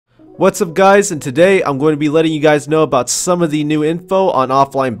What's up guys, and today I'm going to be letting you guys know about some of the new info on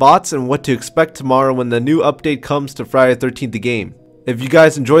offline bots and what to expect tomorrow when the new update comes to Friday the 13th the game. If you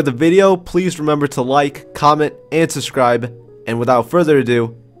guys enjoyed the video, please remember to like, comment, and subscribe, and without further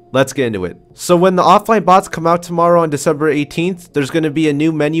ado, let's get into it. So when the offline bots come out tomorrow on December 18th, there's going to be a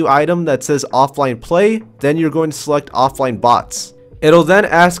new menu item that says offline play, then you're going to select offline bots. It'll then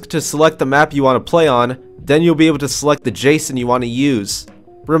ask to select the map you want to play on, then you'll be able to select the Jason you want to use.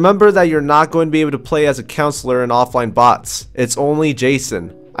 Remember that you're not going to be able to play as a counselor in offline bots, it's only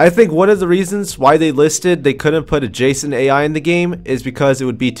Jason. I think one of the reasons why they listed they couldn't put a Jason AI in the game is because it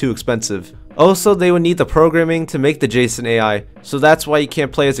would be too expensive. Also, they would need the programming to make the Jason AI, so that's why you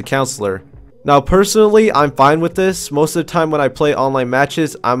can't play as a counselor. Now personally, I'm fine with this. Most of the time when I play online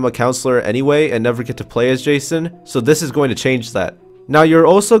matches, I'm a counselor anyway and never get to play as Jason, so this is going to change that. Now you're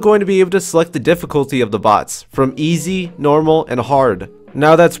also going to be able to select the difficulty of the bots, from easy, normal, and hard.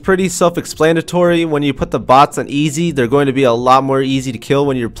 Now that's pretty self-explanatory. When you put the bots on easy, they're going to be a lot more easy to kill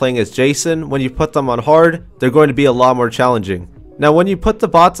when you're playing as Jason. When you put them on hard, they're going to be a lot more challenging. Now when you put the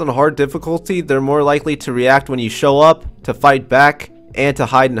bots on hard difficulty, they're more likely to react when you show up, to fight back, and to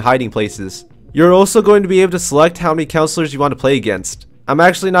hide in hiding places. You're also going to be able to select how many counselors you want to play against. I'm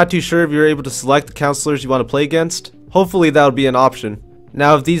actually not too sure if you're able to select the counselors you want to play against. Hopefully that would be an option.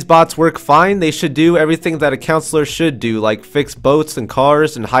 Now if these bots work fine, they should do everything that a counselor should do, like fix boats and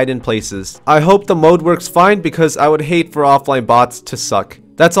cars and hide in places. I hope the mode works fine because I would hate for offline bots to suck.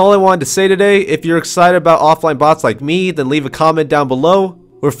 That's all I wanted to say today. If you're excited about offline bots like me, then leave a comment down below.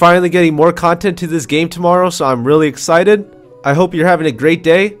 We're finally getting more content to this game tomorrow, so I'm really excited. I hope you're having a great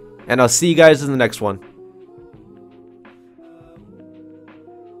day, and I'll see you guys in the next one.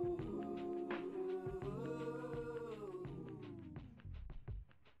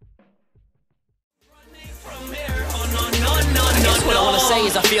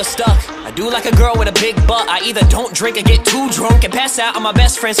 I feel stuck. I do like a girl with a big butt. I either don't drink or get too drunk and pass out on my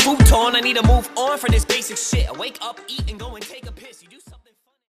best friend's futon. I need to move on from this basic shit. I wake up, eat, and go and take a piss. You do something.